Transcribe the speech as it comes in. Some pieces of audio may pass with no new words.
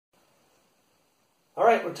All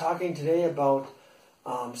right, we're talking today about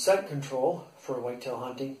scent control for whitetail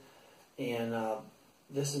hunting, and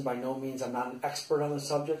this is by no means, I'm not an expert on the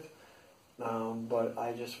subject, but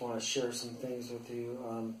I just want to share some things with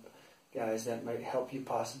you guys that might help you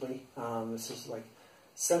possibly. This is like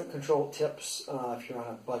scent control tips if you're on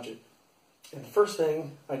a budget. And the first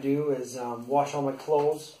thing I do is wash all my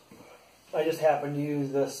clothes. I just happen to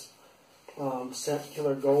use this Scent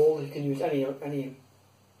Killer Gold. You can use any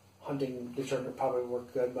hunting detergent, probably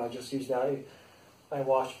work good, but I just use that. I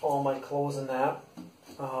wash all my clothes in that.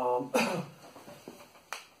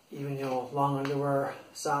 Even, long underwear,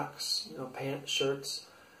 socks, pants, shirts,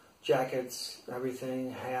 jackets,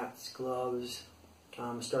 everything, hats, gloves.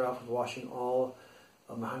 Start off with washing all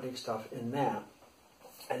of my hunting stuff in that.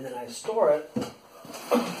 And then I store it.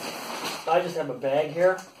 I just have a bag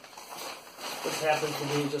here. This happens to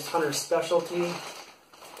be just Hunter Specialty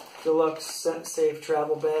Deluxe Scent Safe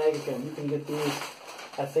Travel Bag. Again, you can get these.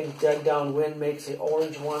 I think Dead Downwind makes the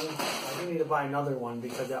orange one. I do need to buy another one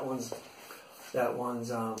because that one's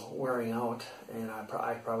wearing out, and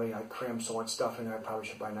I crammed so much stuff in there. I probably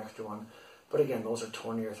should buy an extra one. But again, those are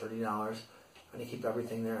 $20 or $30, and you keep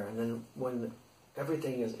everything there. And then when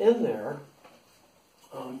everything is in there,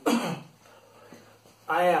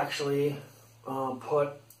 I actually put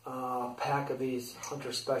a pack of these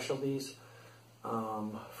Hunter Specialties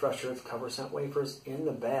Fresh Earth Cover Scent Wafers in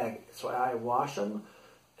the bag. So I wash them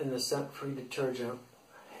in the scent-free detergent,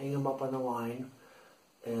 hang them up on the line,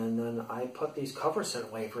 and then I put these cover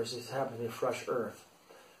scent wafers, this happens to be Fresh Earth,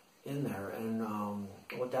 in there. And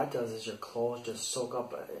what that does is your clothes just soak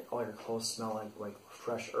up, all your clothes smell like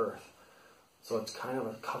fresh earth. So it's kind of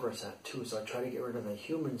a cover scent too. So I try to get rid of the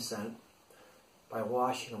human scent by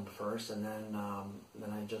washing them first, and then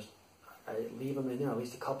I leave them in there at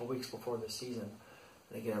least a couple weeks before the season,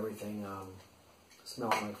 and I get everything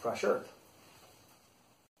smelling like fresh earth.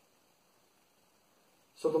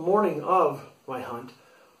 So the morning of my hunt,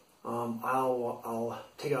 I'll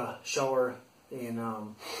take a shower in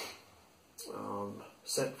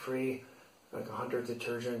scent-free, like a Hunter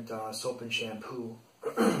detergent, soap and shampoo.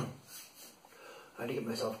 I had to get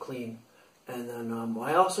myself clean. And then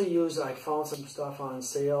I also I found some stuff on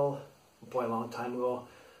sale, boy, a long time ago,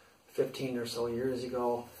 15 or so years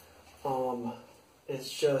ago.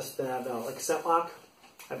 It's just that, like Scent Lock.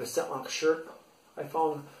 I have a Scent Lock shirt. I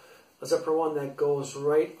found a zipper one that goes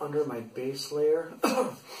right under my base layer.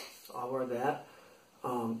 I'll wear that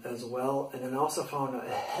as well. And then I also found a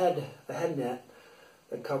head net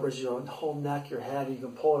that covers your whole neck, your head. You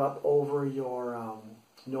can pull it up over your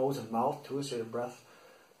nose and mouth too, so your breath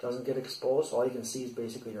doesn't get exposed. So all you can see is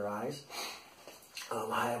basically your eyes.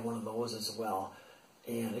 I have one of those as well.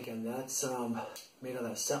 And again, that's made of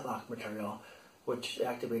that Scent Lock material, which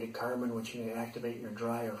activated carbon, which you can activate in your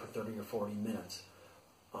dryer for 30 or 40 minutes.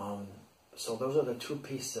 So those are the two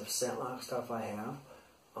pieces of Scent Lock stuff I have.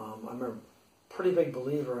 I'm a pretty big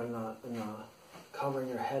believer in the covering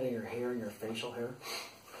your head and your hair and your facial hair,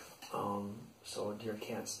 so deer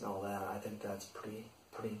can't smell that. I think that's pretty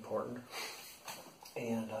important.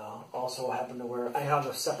 And also happen to wear, I have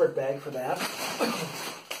a separate bag for that.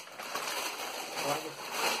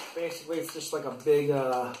 Basically, it's just like a big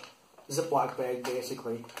Ziploc bag,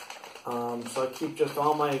 basically. So I keep just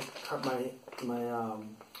all my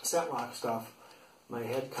Scent Lock stuff, my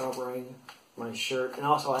head covering, my shirt, and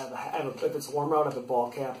also I have a if it's warm out, I have a ball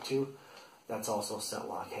cap too. That's also a Scent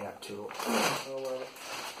Lock hat too. So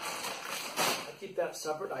I keep that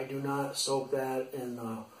separate. I do not soak that in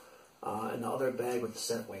the other bag with the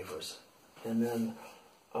scent wafers. And then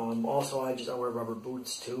also I wear rubber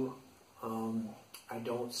boots too. I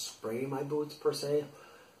don't spray my boots per se,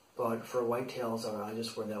 but for whitetails I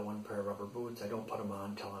just wear that one pair of rubber boots. I don't put them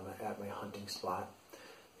on until I'm at my hunting spot.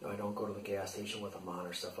 I don't go to the gas station with them on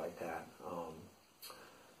or stuff like that.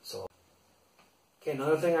 Okay,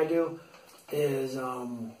 another thing I do is I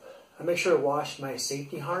make sure to wash my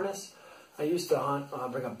safety harness. I used to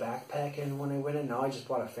bring a backpack in when I went in. Now I just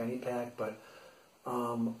bought a fanny pack, but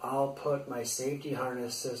I'll put my safety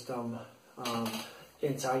harness system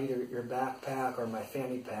inside either your backpack or my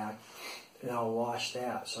fanny pack, and I'll wash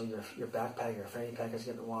that. So your backpack, your fanny pack is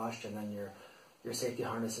getting washed, and then your safety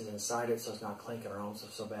harness is inside it, so it's not clinking around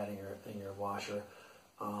so bad in your washer.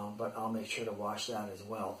 But I'll make sure to wash that as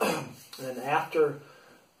well. And then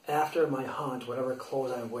after my hunt, whatever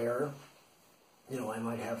clothes I wear, I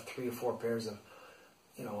might have 3 or 4 pairs of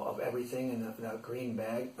everything in that green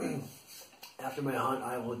bag. After my hunt,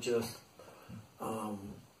 I will just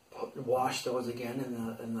wash those again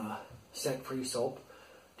in the scent-free soap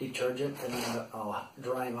detergent, and then I'll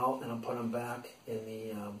dry them out, and I'll put them back in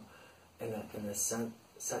the scent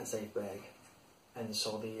safe bag. and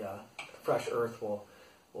so the fresh earth will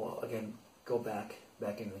again go back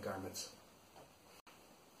into the garments.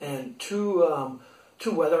 And two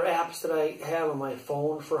weather apps that I have on my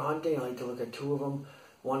phone for hunting. I like to look at two of them.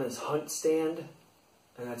 One is Hunt Stand,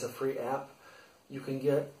 and that's a free app you can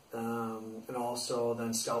get, and also then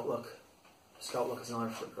Scoutlook. Scoutlook is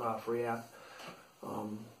another free app.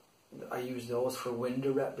 I use those for wind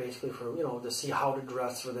direct, basically for to see how to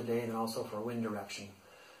dress for the day, and also for wind direction.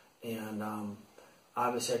 And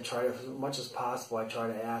obviously, I try to, as much as possible, I try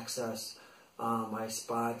to access my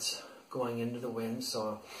spots going into the wind,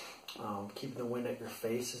 so keeping the wind at your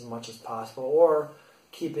face as much as possible, or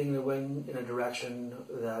keeping the wind in a direction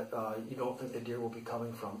that you don't think the deer will be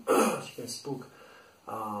coming from, so you can spook,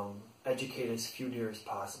 educate as few deer as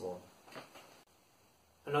possible.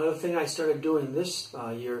 Another thing I started doing this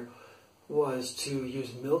year was to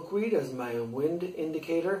use milkweed as my wind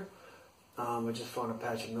indicator. I just found a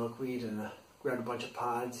patch of milkweed and grabbed a bunch of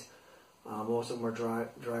pods. Most of them are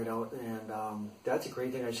dried out, and that's a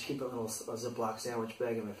great thing. I just keep it in a little Ziploc sandwich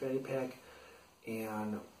bag in my fanny pack.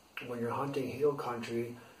 And when you're hunting hill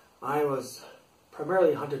country, I was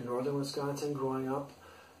primarily hunted northern Wisconsin growing up,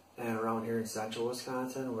 and around here in central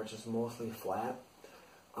Wisconsin, which is mostly flat.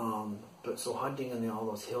 But so hunting in all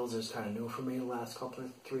those hills is kind of new for me the last couple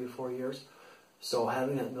of 3 or 4 years. So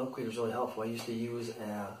having that milkweed was really helpful. I used to use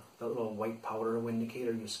the little white powder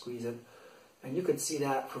indicator. You squeeze it, and you could see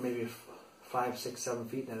that for maybe 5, 6, 7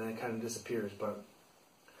 feet, and then it kind of disappears. But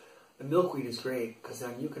the milkweed is great because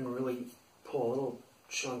then you can really pull a little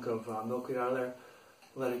chunk of milkweed out of there,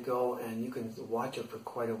 let it go, and you can watch it for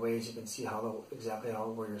quite a ways. You can see exactly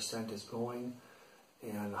where your scent is going,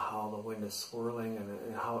 and how the wind is swirling,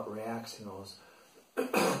 and how it reacts in those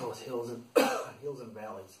those hills and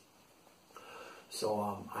valleys.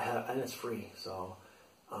 So and it's free, so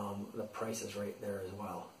the price is right there as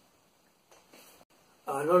well.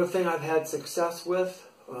 Another thing I've had success with,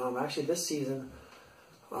 actually this season,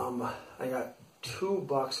 I got 2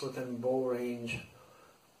 bucks within bow range,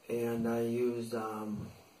 and I used on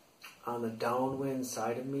the downwind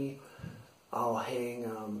side of me, I'll hang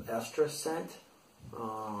estrus scent.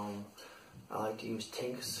 I like to use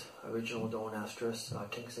Tink's original Doan estrus,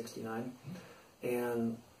 Tink 69,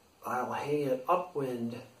 and I'll hang it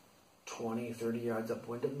upwind, 20, 30 yards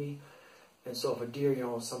upwind of me. And so if a deer,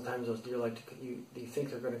 sometimes those deer you think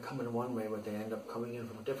they're going to come in one way, but they end up coming in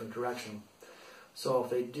from a different direction. So if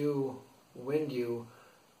they do wind you,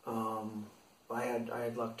 I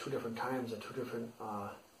had luck 2 different times, and 2 different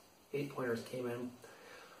 8-pointers came in.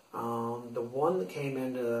 The one that came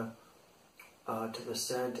into to the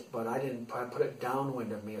scent, but I put it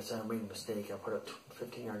downwind of me, so I made a mistake. I put it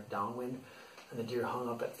 15 yards downwind, and the deer hung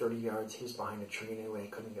up at 30 yards. He was behind a tree anyway,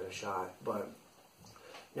 couldn't get a shot. But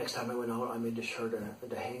next time I went out, I made sure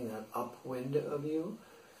to hang that upwind of you,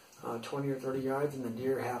 20 or 30 yards, and the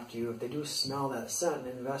deer have to, if they do smell that scent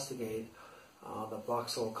and investigate, the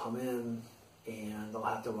bucks will come in, and they'll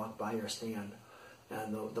have to walk by your stand.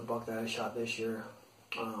 And the buck that I shot this year,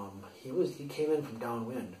 he came in from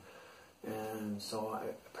downwind. And so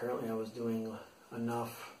apparently I was doing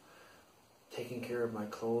enough taking care of my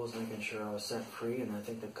clothes, making sure I was scent free, and I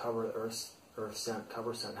think the cover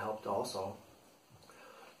scent helped also.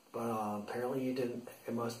 But apparently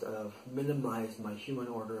it must have minimized my human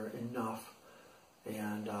odor enough,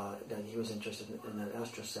 and that he was interested in that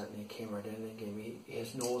estrus scent, and he came right in and gave me,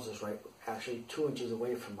 his nose is actually 2 inches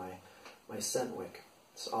away from my scent wick.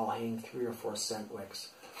 So I'll hang 3 or 4 scent wicks.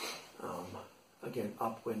 Again,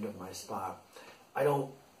 upwind of my spot. I don't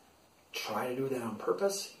try to do that on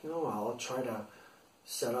purpose. I'll try to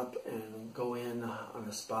set up and go in on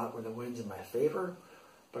a spot where the wind's in my favor,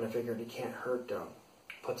 but I figured it can't hurt to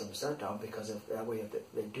put some scent out, because if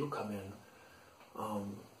they do come in,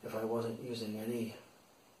 if I wasn't using any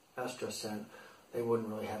estrus scent, they wouldn't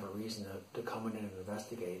really have a reason to come in and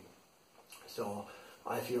investigate. So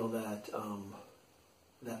I feel that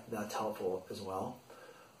that's helpful as well.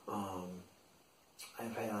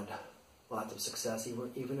 I've had lots of success,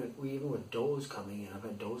 even with does coming in. I've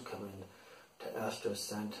had does come in to estrus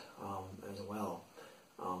scent as well,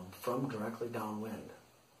 from directly downwind.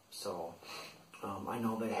 So I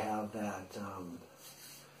know they have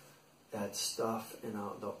that stuff in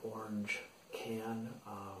the orange can.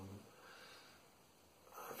 I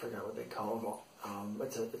forgot what they call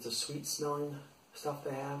it. It's a sweet smelling stuff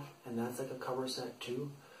they have, and that's like a cover scent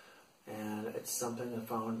too. And it's something I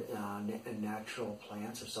found in natural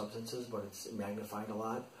plants or substances, but it's magnified a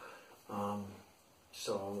lot.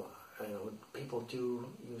 So people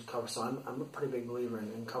do use cover. So I'm a pretty big believer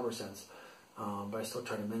in cover scents, but I still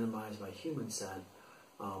try to minimize my human scent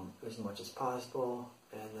as much as possible,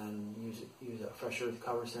 and then use fresh earth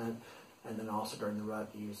cover scent, and then also during the rut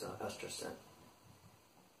use ester scent.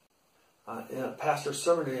 In a pastor's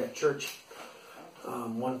sermon today at church,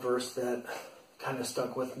 one verse that kind of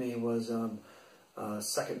stuck with me was 2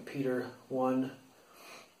 Peter 1,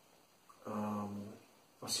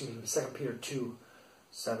 2 Peter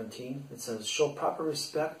 2:17. It says, "Show proper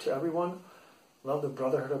respect to everyone, love the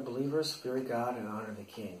brotherhood of believers, fear God, and honor the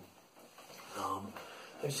king." I'm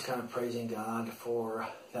just kind of praising God for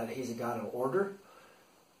that He's a God of order,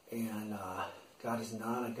 and God is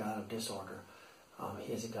not a God of disorder.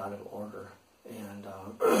 He is a God of order. And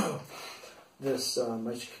this, I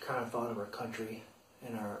just kind of thought of our country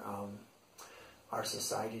and our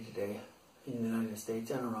society today in the United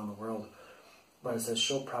States and around the world. But it says,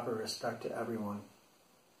 show proper respect to everyone.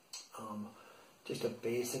 Just a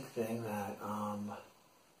basic thing that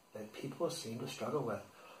people seem to struggle with.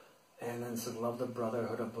 And then it says, love the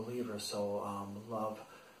brotherhood of believers. So love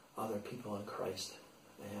other people in Christ.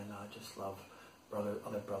 And just love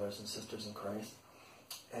other brothers and sisters in Christ.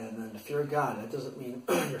 And then fear God. That doesn't mean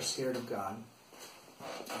you're scared of God.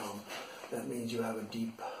 That means you have a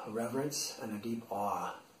deep reverence and a deep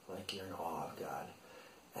awe. Like you're in awe of God.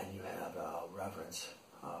 And you have reverence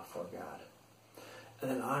for God. And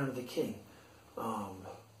then honor the king.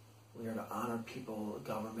 We are to honor people,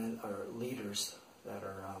 government, or leaders that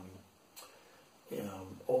are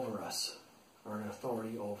over us, or in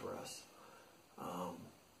authority over us.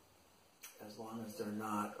 As long as they're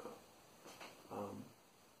not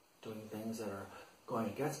doing things that are going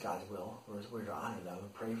against God's will, we're to honor them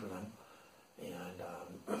and pray for them.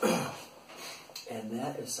 And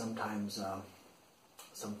that is sometimes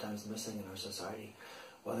missing in our society.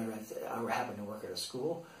 Whether it's, I happen to work at a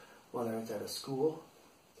school, whether it's at a school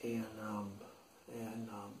and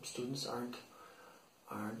students aren't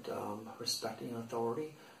respecting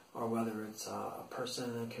authority, or whether it's a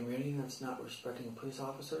person in a community that's not respecting a police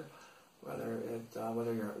officer, whether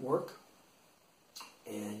you're at work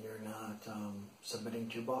and you're not submitting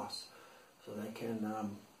to your boss, so that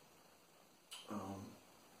can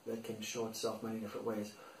show itself many different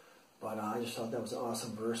ways. But I just thought that was an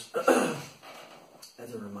awesome verse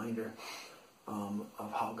as a reminder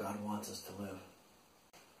of how God wants us to live.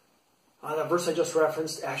 The verse I just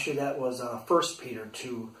referenced, actually that was 1 Peter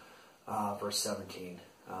 2, verse 17.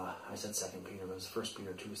 I said 2 Peter, but it was 1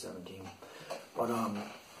 Peter 2:17. But,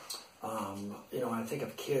 when I think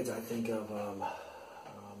of kids, I think of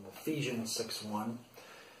Ephesians 6:1,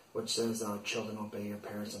 which says, children, obey your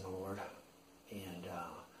parents in the Lord. And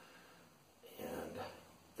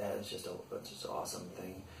that is just an awesome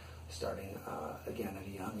thing, starting again at a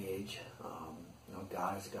young age.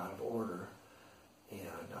 God is a God of order,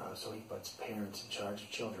 and so He puts parents in charge of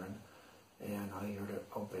children, and you're to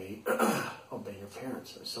obey your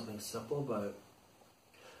parents. It's something simple, but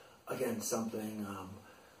again, something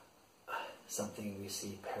we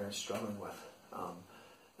see parents struggling with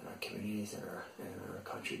in our communities and in our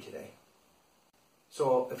country today.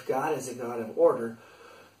 So, if God is a God of order,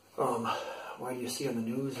 why do you see on the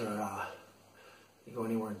news, or you go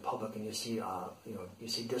anywhere in public and you see you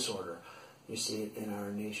see disorder? You see it in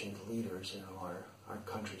our nation's leaders, our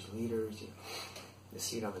country's leaders. You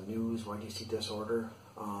see it on the news. Why do you see disorder?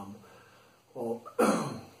 Well,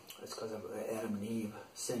 it's because of Adam and Eve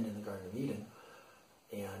sinned in the Garden of Eden,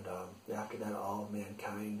 and after that, all of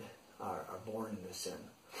mankind are born into sin.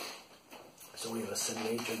 So we have a sin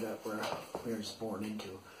nature that we're just born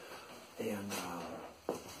into, and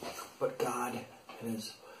but God, in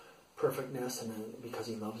His perfectness, and because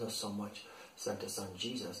He loves us so much, sent His Son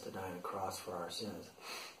Jesus to die on a cross for our sins.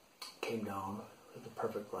 Came down with the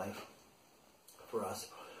perfect life for us,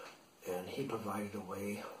 and He provided a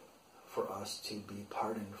way for us to be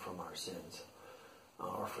pardoned from our sins,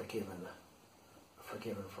 or forgiven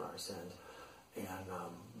for our sins. And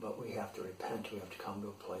but we have to repent. We have to come to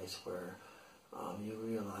a place where you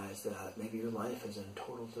realize that maybe your life is in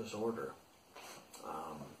total disorder.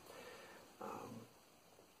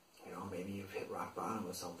 Maybe you've hit rock bottom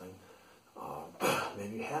with something.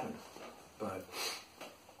 Maybe you haven't. But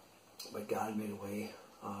God made a way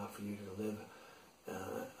for you to live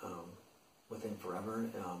with Him forever.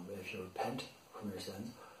 If you repent from your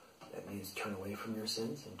sins, that means turn away from your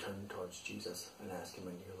sins and turn towards Jesus and ask Him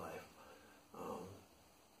into your life.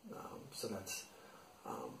 So that's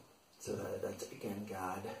again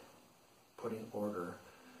God putting order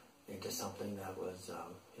into something that was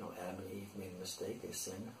Adam and Eve made a mistake. They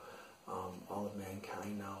sinned. All of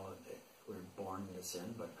mankind now we're born into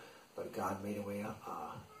sin, but God made a way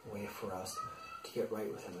for us to get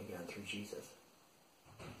right with Him again through Jesus.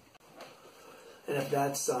 And if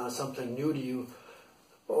that's something new to you,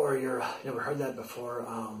 or you've never heard that before,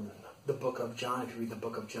 the book of John. If you read the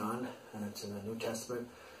book of John, and it's in the New Testament,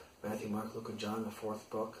 Matthew, Mark, Luke, and John, the fourth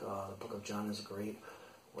book. The book of John is a great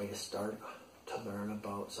way to start to learn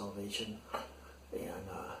about salvation and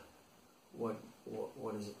what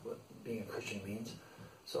being a Christian means.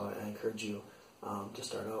 So I encourage you to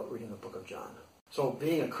start out reading the book of John. So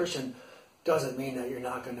being a Christian doesn't mean that you're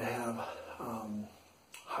not going to have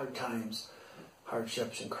hard times,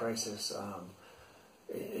 hardships, and crisis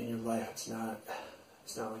in your life. It's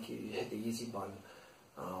not like you hit the easy button.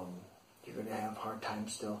 You're going to have hard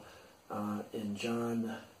times still. In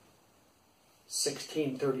John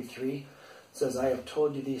 16:33, it says, "I have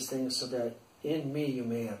told you these things so that in me you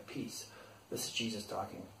may have peace." This is Jesus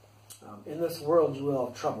talking. "In this world you will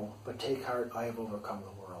have trouble, but take heart, I have overcome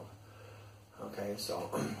the world." Okay, so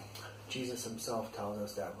Jesus himself tells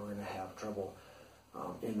us that we're going to have trouble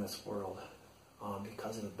in this world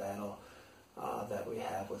because of the battle that we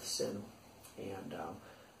have with sin. And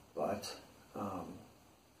but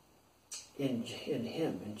in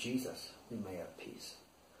him, in Jesus, we may have peace.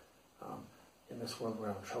 In this world we're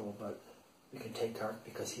having trouble, but we can take heart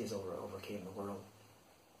because he has overcame the world.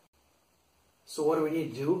 So what do we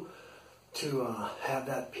need to do to have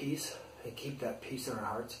that peace and keep that peace in our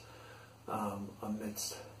hearts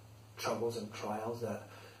amidst troubles and trials that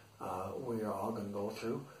we are all going to go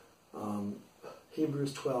through?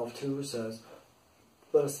 Hebrews 12:2 says,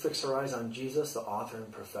 "Let us fix our eyes on Jesus, the author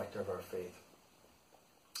and perfecter of our faith."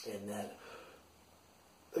 And that,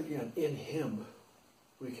 again, in him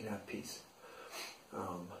we can have peace.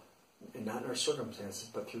 And not in our circumstances,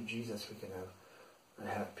 but through Jesus we can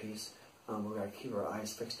have peace. We've got to keep our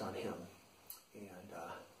eyes fixed on him. And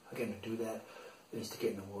again, to do that is to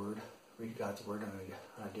get in the Word, read God's Word on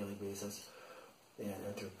a daily basis,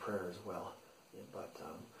 and through prayer as well. But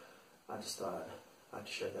I just thought I'd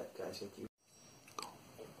share that, guys, with you.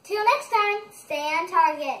 Till next time, stay on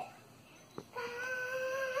target.